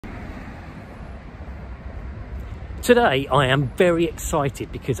Today I am very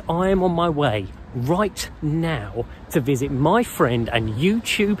excited because I am on my way right now to visit my friend and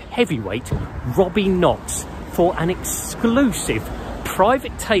YouTube heavyweight Robbie Knox for an exclusive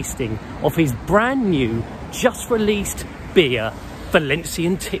private tasting of his brand new, just released beer,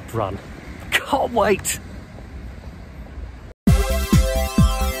 Valencian Tip Run. Can't wait!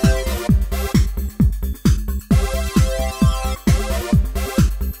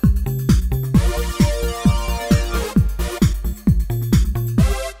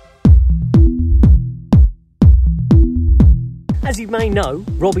 As you may know,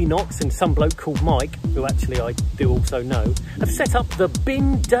 Robbie Knox and some bloke called Mike, who actually I do also know, have set up the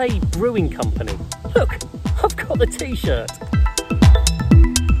Bin Day Brewing Company. Look, I've got the t-shirt.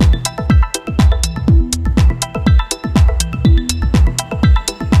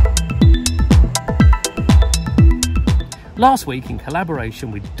 Last week, in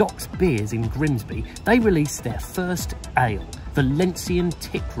collaboration with Doc's Beers in Grimsby, they released their first ale, Valencian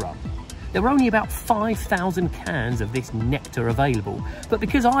Tip Run. There were only about 5,000 cans of this nectar available, but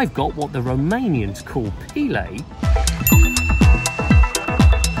because I've got what the Romanians call pile,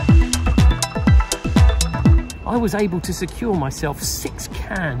 I was able to secure myself 6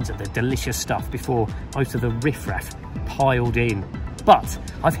 cans of the delicious stuff before most of the riffraff piled in. But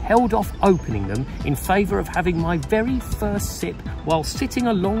I've held off opening them in favour of having my very first sip while sitting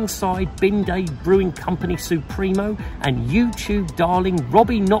alongside Bin Day Brewing Company Supremo and YouTube darling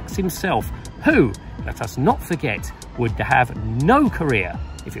Robbie Knox himself, who, let us not forget, would have no career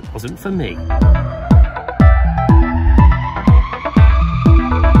if it wasn't for me.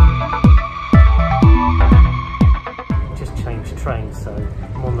 Just changed trains, so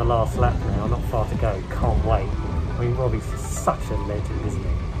I'm on the last lap now, not far to go, can't wait. I mean, Robbie's such a legend, isn't he?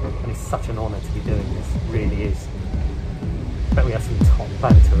 And it's such an honour to be doing this, it really is. I bet we have some top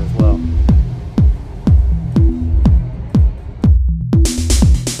banter as well.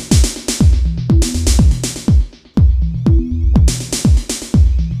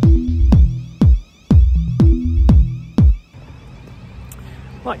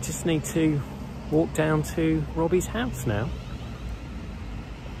 Right, just need to walk down to Robbie's house now.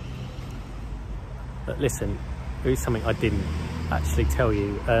 But listen, there is something I didn't actually tell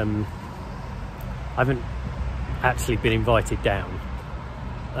you. I haven't actually been invited down,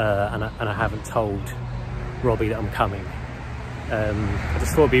 and I haven't told Robbie that I'm coming. I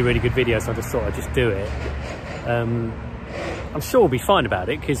just thought it'd be a really good video, so I just thought I'd just do it. I'm sure we'll be fine about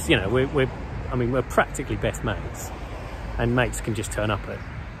it because, you know, we're practically best mates, and mates can just turn up at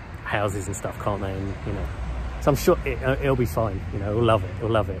houses and stuff, can't they? And you know, so I'm sure it'll be fine. You know, we'll love it.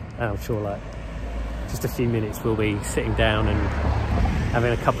 We'll love it. And I'm sure, like, just a few minutes we'll be sitting down and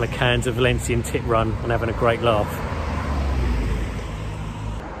having a couple of cans of Valencian Tip Run and having a great laugh.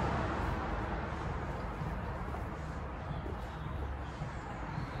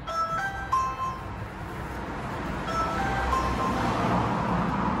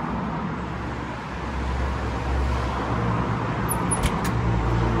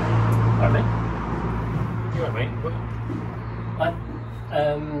 Alright, mate. You alright, mate?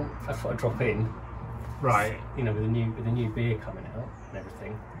 I thought I'd drop in. Right. You know, with the new beer coming out and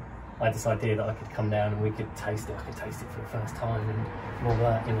everything, I had this idea that I could come down and we could taste it. I could taste it for the first time and all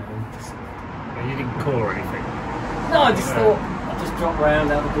that, you know. And just... You didn't call or anything? No, I just thought I'd just drop round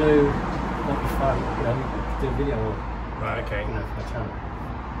out of the blue. It might be fun, you know, do a video or, right, okay. You know, for my channel.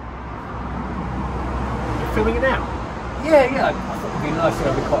 You're filming it now? Yeah. I thought it'd be nice, you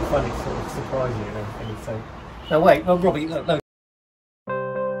know, it'd be quite funny, sort of surprise you and everything. So, no, wait, no, Robbie, no.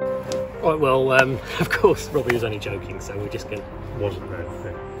 Right, well, of course, Robbie was only joking, so we're just going to... Wasn't there?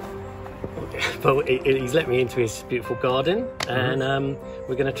 But he's let me into his beautiful garden, and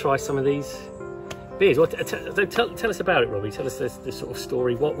we're going to try some of these beers. Tell us about it, Robbie. Tell us this sort of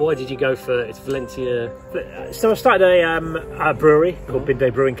story. Why did you go for it's Valencia? So I started a brewery called Bin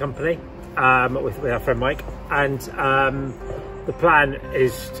Day Brewing Company with our friend Mike, and the plan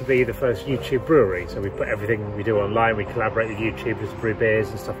is to be the first YouTube brewery. So we put everything we do online, we collaborate with YouTubers to brew beers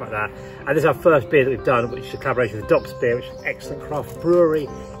and stuff like that. And this is our first beer that we've done, which is a collaboration with Doc's Beer, which is an excellent craft brewery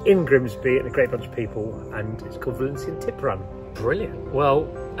in Grimsby and a great bunch of people, and it's called Valencian Tip Run. Brilliant. Well,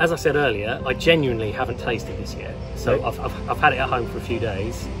 as I said earlier, I genuinely haven't tasted this yet. So I've had it at home for a few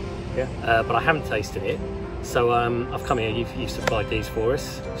days, but I haven't tasted it. So I've come here, you've supplied these for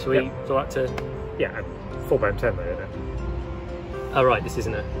us. So we like to... Yeah, £4.10 though, isn't it? Oh right, this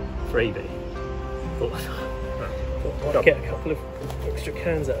isn't a freebie. I'll get a couple of extra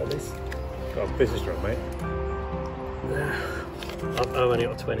cans out of this. Got a business run, mate. I've only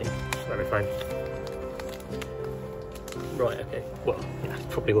got 20. That'll be fine. Right, okay. Well, yeah, it's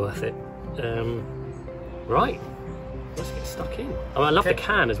probably worth it. Right. Let's get stuck in. Oh, I love the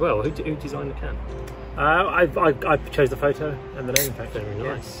can as well. Who designed the can? I chose the photo and the name. In fact, very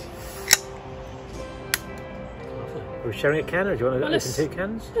nice. Are we sharing a can, or do you want to open 2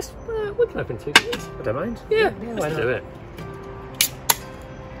 cans? Yes, we can open 2 cans. I don't mind. Yeah, let's do it.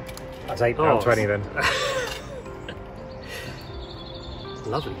 That's £8.20 then.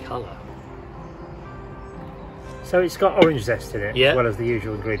 Lovely colour. So it's got orange zest in it, yeah, as well as the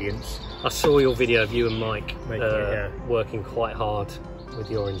usual ingredients. I saw your video of you and Mike working quite hard with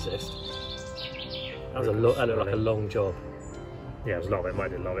the orange zest. That looked like a long job. Yeah, it was a lot of it.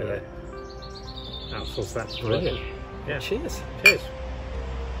 Mike did a lot of it there. Outsource that. Brilliant. Yeah. Cheers. Cheers.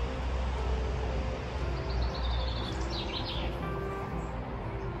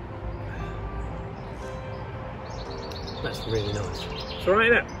 That's really nice. It's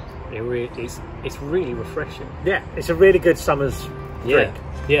alright, isn't it? It's really refreshing. Yeah, it's a really good summer's drink.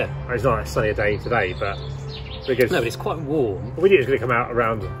 Yeah. It's not a sunny day today, but because no, but it's quite warm. We knew it was going to come out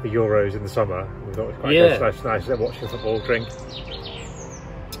around the Euros in the summer. We thought it was quite nice watching football drink.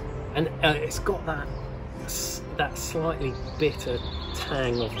 And it's got that slightly bitter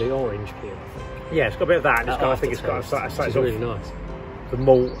tang of the orange peel, I think. Yeah, it's got a bit of that. And I think it's got a slightly really nice. The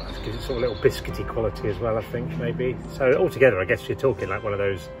malt gives it sort of a little biscuity quality as well, I think, maybe. So altogether, I guess you're talking like one of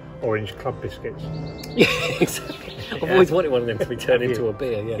those orange club biscuits. Yeah, exactly. I've always wanted one of them to be turned into a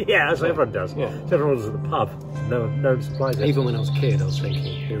beer. Yeah, yeah, that's what everyone does. Yeah. So everyone orders at the pub. No one supplies it. Even when I was a kid, I was thinking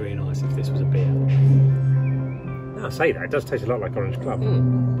it'd be really nice if this was a beer. No, I say that, it does taste a lot like Orange Club.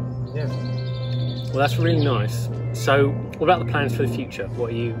 Yeah. Well, that's really nice. So, what about the plans for the future? What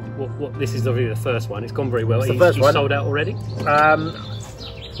are you? What? This is obviously the first one. It's gone very well. It's the first one. Sold out already?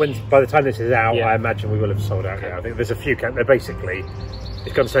 By the time this is out, I imagine we will have sold out. Yeah, I think there's a few. They're basically,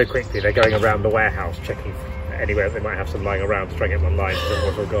 it's gone so quickly. They're going around the warehouse checking anywhere they might have some lying around to try and get them online because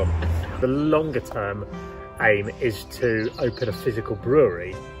everyone's all gone. The longer term aim is to open a physical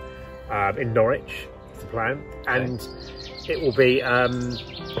brewery in Norwich. Is the plan, and it will be.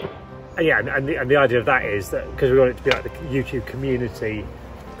 Yeah, and the idea of that is that because we want it to be like the YouTube community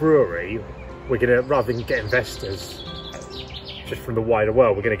brewery, we're going to, rather than get investors just from the wider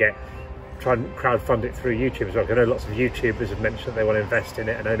world, we're going to try and crowdfund it through YouTube as well. I know lots of YouTubers have mentioned that they want to invest in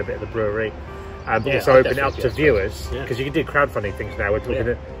it and own a bit of the brewery, but also open it up to viewers, because you can do crowdfunding things now. We're going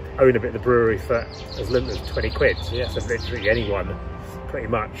to own a bit of the brewery for as little as 20 quid. Yeah. So literally anyone, pretty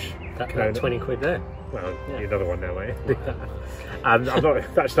much. That 20 quid there. Well, you're another one now, mate. I'm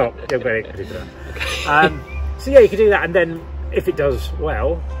not. That's not. Don't get it for that. So yeah, you can do that, and then if it does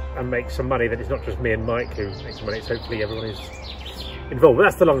well and makes some money, then it's not just me and Mike who makes some money. It's hopefully everyone is involved. But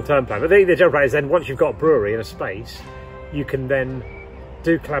that's the long-term plan. But the general plan is then once you've got a brewery in a space, you can then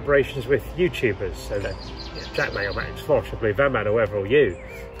do collaborations with YouTubers. So Jack May or Max Fosh, I believe, Van Man or whoever, or you,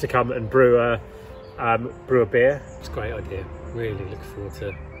 to come and brew a beer. It's a great idea. Really looking forward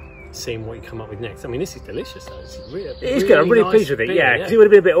to seeing what you come up with next. I mean, this is delicious though. It's really good. I'm really pleased with it. Yeah, because it would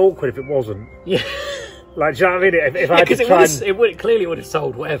have been a bit awkward if it wasn't. Yeah. Like, do you know what I mean? If I had to try it clearly would have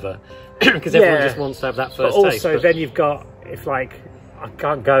sold whatever, because everyone just wants to have that first taste. Also, then you've got, if like, I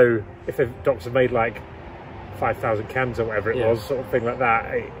can't go, if the doctor made like 5,000 cans or whatever it was, sort of thing like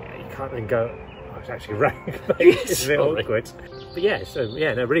that, you can't then go, oh, it's actually rank. It's a bit awkward. But yeah, so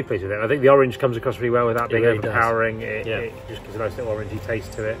yeah, no, really pleased with it. I think the orange comes across really well without being overpowering. It just gives a nice little orangey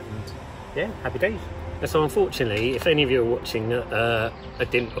taste to it, and yeah, happy days. So unfortunately, if any of you are watching that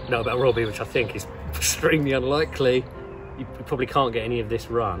didn't know about Robbie, which I think is extremely unlikely, you probably can't get any of this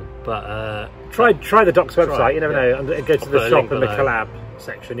run. But try the Doc's website. You never know. And go to the shop and the collab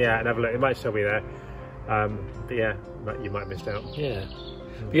section, and have a look. It might still be there. But yeah, you might have missed out. Yeah.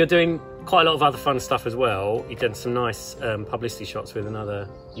 But you're doing quite a lot of other fun stuff as well. You've done some nice publicity shots with another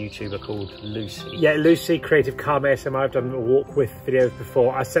YouTuber called Lucy. Yeah, Lucy, Creative Calm ASMR. I've done a walk with videos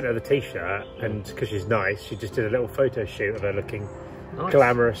before. I sent her the t-shirt, and because she's nice, she just did a little photo shoot of her looking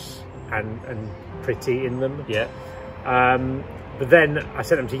glamorous and pretty in them. Yeah. But then I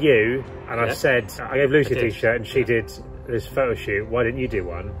sent them to you, and I said, I gave Lucy a t-shirt, and she did this photo shoot. Why didn't you do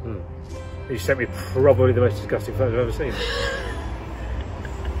one? You sent me probably the most disgusting photo I've ever seen.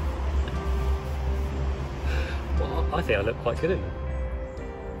 I think I look quite good in them.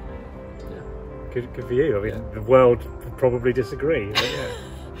 Yeah. Good for you. I mean, the world would probably disagree. But yeah.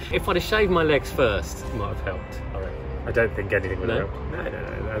 If I'd have shaved my legs first, it might have helped. I reckon. I don't think anything would have helped. No.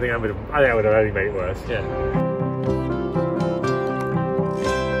 I think I would have only made it worse. Yeah.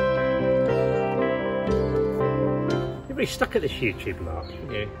 You're really stuck at this YouTube lark,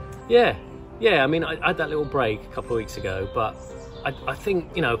 aren't you? Yeah. I mean, I had that little break a couple of weeks ago, but I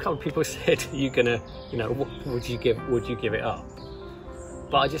think, a couple of people said, "You're gonna, would you give it up?"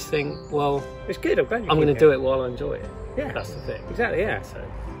 but I just think, well, it's good. I'm going to do it while I enjoy it. Yeah, that's the thing. Exactly. Yeah. So,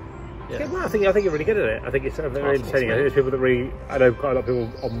 yeah. Well, I think you're really good at it. I think it's very entertaining. I think there's people that really, I know quite a lot of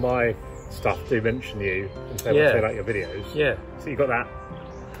people on my stuff do mention you and say they like your videos. Yeah. So you've got that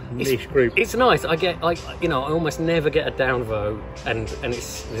niche group. It's nice. I get, I almost never get a downvote, and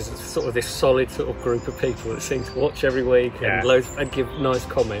there's sort of this solid sort of group of people that seem to watch every week and give nice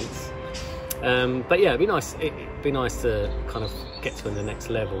comments. But yeah, it'd be nice. It'd be nice to kind of get to the next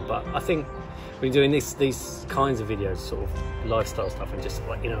level. But I think we're doing these kinds of videos, sort of lifestyle stuff, and just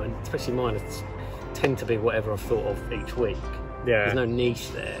like, and especially mine tend to be whatever I've thought of each week. Yeah, there's no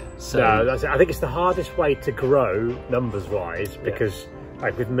niche there. So no, I think it's the hardest way to grow numbers wise, because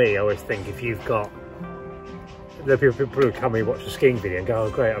like with me, I always think if you've got the people who come and watch a skiing video and go, oh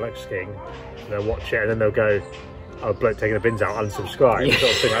great, I like skiing, and they'll watch it and then they'll go, oh, bloke taking the bins out, unsubscribe,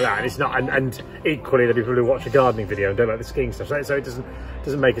 sort of thing like that. And it's not, and equally the people who watch a gardening video and don't like the skiing stuff, so it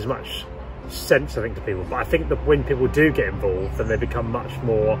doesn't make as much sense, I think, to people. But I think that when people do get involved, then they become much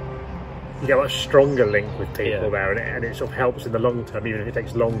more, you get a much stronger link with people there, and it sort of helps in the long term, even if it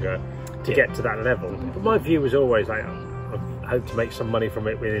takes longer to get to that level. But my view was always like, I hope to make some money from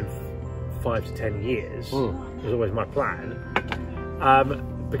it within 5 to 10 years. It was always my plan.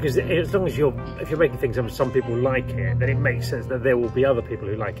 Because as long as if you're making things and some people like it, then it makes sense that there will be other people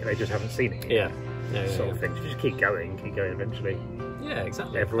who like it, they just haven't seen it yet. Sort of thing. So just keep going eventually. Yeah,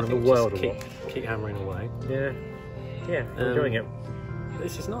 exactly. Everyone in the world will keep hammering away. Yeah, enjoying it.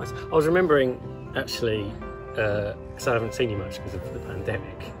 This is nice. I was remembering, actually, because I haven't seen you much because of the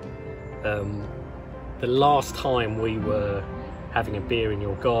pandemic, the last time we were having a beer in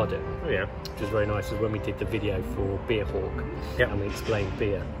your garden, which was very nice, was when we did the video for Beer Hawk, and we explained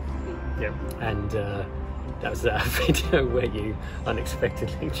beer. And that was that video where you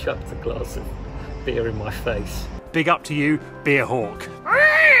unexpectedly chucked a glass of beer in my face. Big up to you, Beer Hawk.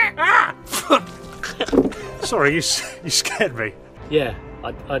 Sorry, you scared me. Yeah,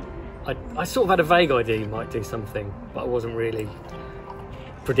 I sort of had a vague idea you might do something, but I wasn't really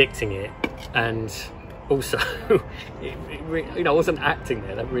predicting it, and also, I wasn't acting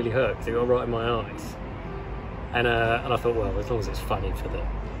there. That really hurt because it got right in my eyes. And I thought, well, as long as it's funny for the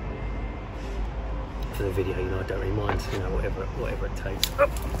video, I don't really mind, whatever it takes. Oh.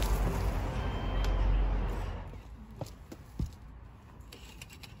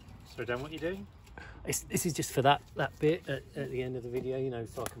 So, Dan, what are you doing? This is just for that bit at the end of the video,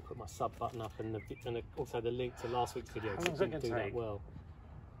 so I can put my sub button up and also the link to last week's video. How long is it going to take? That well.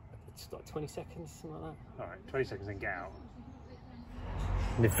 It's like 20 seconds, something like that. Alright, 20 seconds and get out.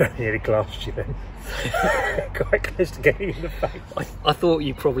 Very nearly glassed you then. Quite close to getting you in the face. I thought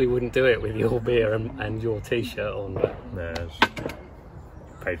you probably wouldn't do it with your beer and your t-shirt on, but... No,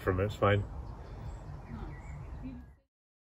 paid for them, it's fine.